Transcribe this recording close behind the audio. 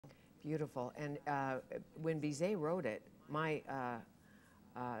Beautiful. And when Bizet wrote it, my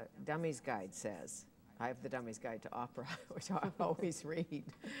Dummy's Guide says, I have the Dummy's Guide to Opera, which I always read,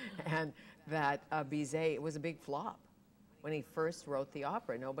 and that Bizet was a big flop. When he first wrote the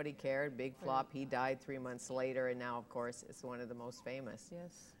opera, nobody cared, big flop. He died 3 months later, and now, of course, it's one of the most famous.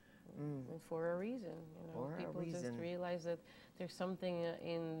 Yes, and for a reason. You know, people just realize that there's something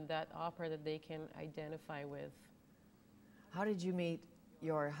in that opera that they can identify with. How did you meet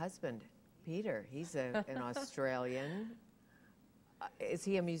your husband, Peter? He's an Australian. Is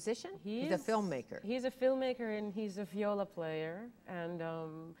he a musician? He's a filmmaker. He's a filmmaker and he's a viola player. And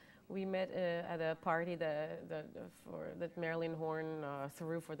we met at a party that Marilyn Horne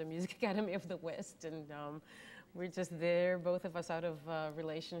threw for the Music Academy of the West. And we're just there, both of us out of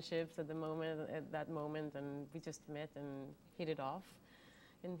relationships at that moment, and we just met and hit it off.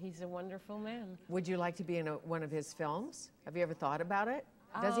 And he's a wonderful man. Would you like to be in one of his films? Have you ever thought about it?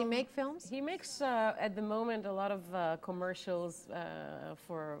 Does he make films? He makes, at the moment, a lot of commercials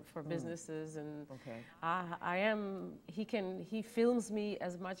for businesses, and he films me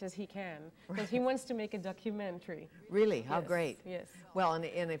as much as he can, because he wants to make a documentary. Really? How great. Yes. Well, and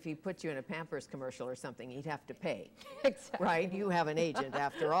if he put you in a Pampers commercial or something, he'd have to pay. Exactly. Right? You have an agent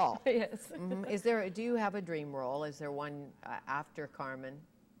after all. Yes. Do you have a dream role? Is there one after Carmen?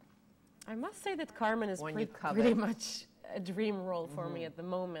 I must say that Carmen is pretty much a dream role for me at the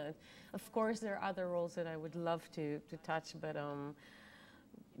moment. Of course, there are other roles that I would love to touch, but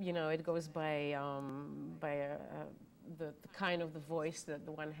you know, it goes by the kind of the voice that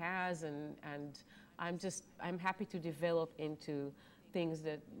the one has, and I'm happy to develop into things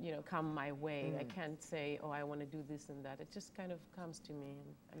that, you know, come my way. I can't say, oh, I want to do this and that. It just kind of comes to me,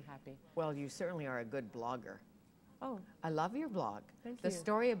 and I'm happy. Well, you certainly are a good blogger. Oh, I love your blog. Thank you. The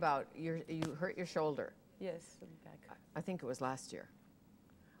story about you hurt your shoulder. Yes, I'm back. I think it was last year,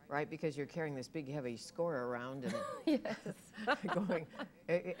 right? Because you're carrying this big, heavy score around and yes. going.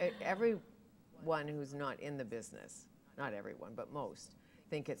 Everyone who's not in the business, not everyone, but most,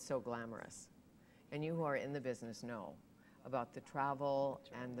 think it's so glamorous. And you who are in the business know about the travel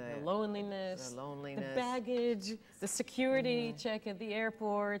and the loneliness, the baggage, the security check at the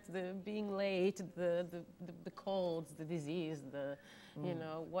airport, the being late, the colds, the disease, the you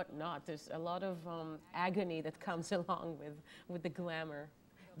know, whatnot. There's a lot of agony that comes along with the glamour.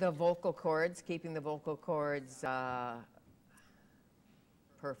 The vocal cords, keeping the vocal cords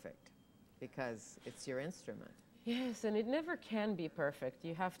perfect, because it's your instrument. Yes, and it never can be perfect.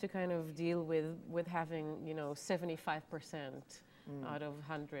 You have to kind of deal with having, you know, 75% out of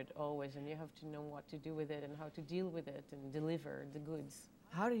 100 always, and you have to know what to do with it and how to deal with it and deliver the goods.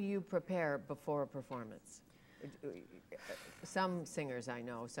 How do you prepare before a performance? Some singers I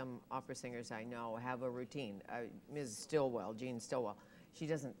know, some opera singers I know, have a routine. Ms. Stillwell, Jean Stillwell, she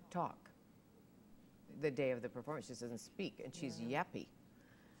doesn't talk the day of the performance. She doesn't speak, and she's yappy.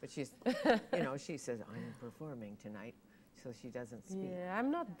 But she's, you know, she says, I'm performing tonight, so she doesn't speak. Yeah,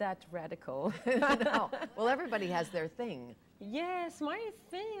 I'm not that radical. No. Well, everybody has their thing. Yes, my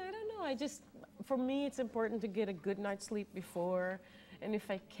thing, I don't know. For me, it's important to get a good night's sleep before. And if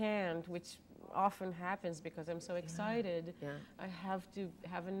I can't, which often happens because I'm so excited, I have to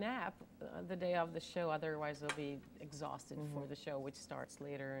have a nap the day of the show. Otherwise, I'll be exhausted for the show, which starts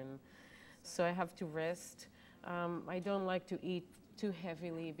later. And so I have to rest. I don't like to eat too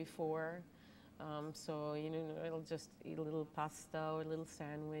heavily before, so you know, I'll just eat a little pasta or a little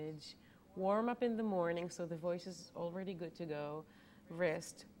sandwich, warm up in the morning so the voice is already good to go,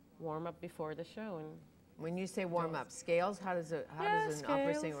 rest, warm up before the show. And when you say warm up, scales, how does an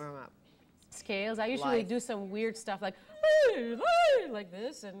opera singer warm up? Scales, I usually do some weird stuff like like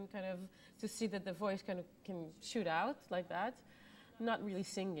this, and kind of to see that the voice kind of can shoot out like that. Not really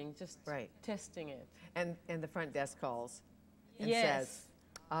singing, just testing it. And the front desk calls and yes.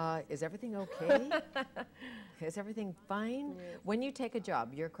 says, is everything okay? Is everything fine? Yes. When you take a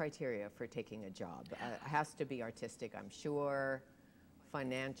job, your criteria for taking a job has to be artistic, I'm sure,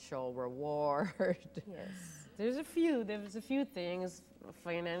 financial reward. Yes, there's a few things,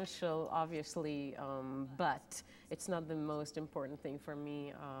 financial obviously, but it's not the most important thing for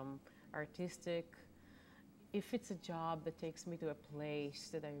me. Artistic, if it's a job that takes me to a place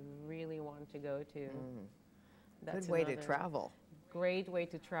that I really want to go to. That's good way to travel. Great way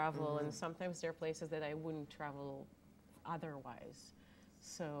to travel, and sometimes there are places that I wouldn't travel otherwise.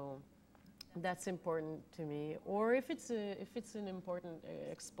 So that's important to me. Or if it's an important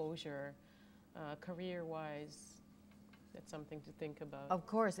exposure, career-wise, that's something to think about. Of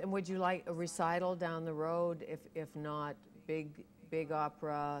course. And would you like a recital down the road? If not, big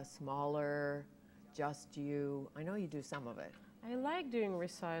opera, smaller, just you? I know you do some of it. I like doing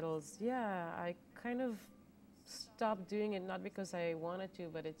recitals. Yeah, I kind of stopped doing it not because I wanted to,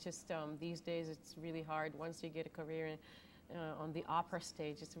 but it's just these days it's really hard. Once you get a career on the opera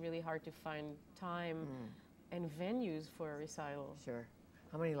stage, it's really hard to find time and venues for a recital. Sure.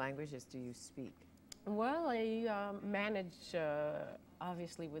 How many languages do you speak? Well, I manage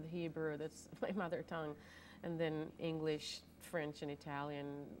obviously with Hebrew, that's my mother tongue, and then English, French, and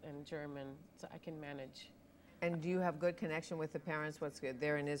Italian, and German, so I can manage. And do you have good connection with the parents? What's good?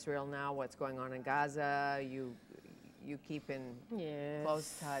 They're in Israel now. What's going on in Gaza? You keep in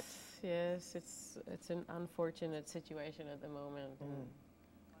close touch. Yes, it's an unfortunate situation at the moment.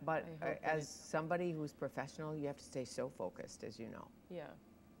 But as somebody who's professional, you have to stay so focused, as you know. Yeah.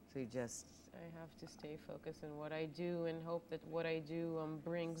 So you just... I have to stay focused on what I do and hope that what I do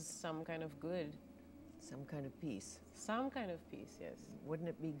brings some kind of good. Some kind of peace. Some kind of peace, yes. Wouldn't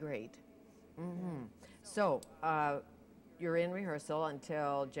it be great? Mm-hmm. So, you're in rehearsal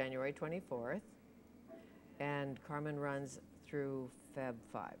until January 24th, and Carmen runs through Feb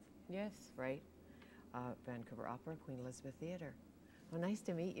 5. Yes. Right? Vancouver Opera, Queen Elizabeth Theatre. Well, nice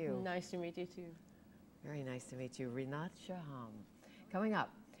to meet you. Nice to meet you too. Very nice to meet you. Rinat Shaham. Coming up,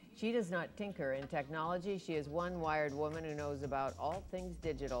 she does not tinker in technology. She is one wired woman who knows about all things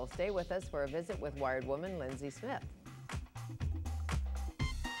digital. Stay with us for a visit with wired woman Lindsay Smith.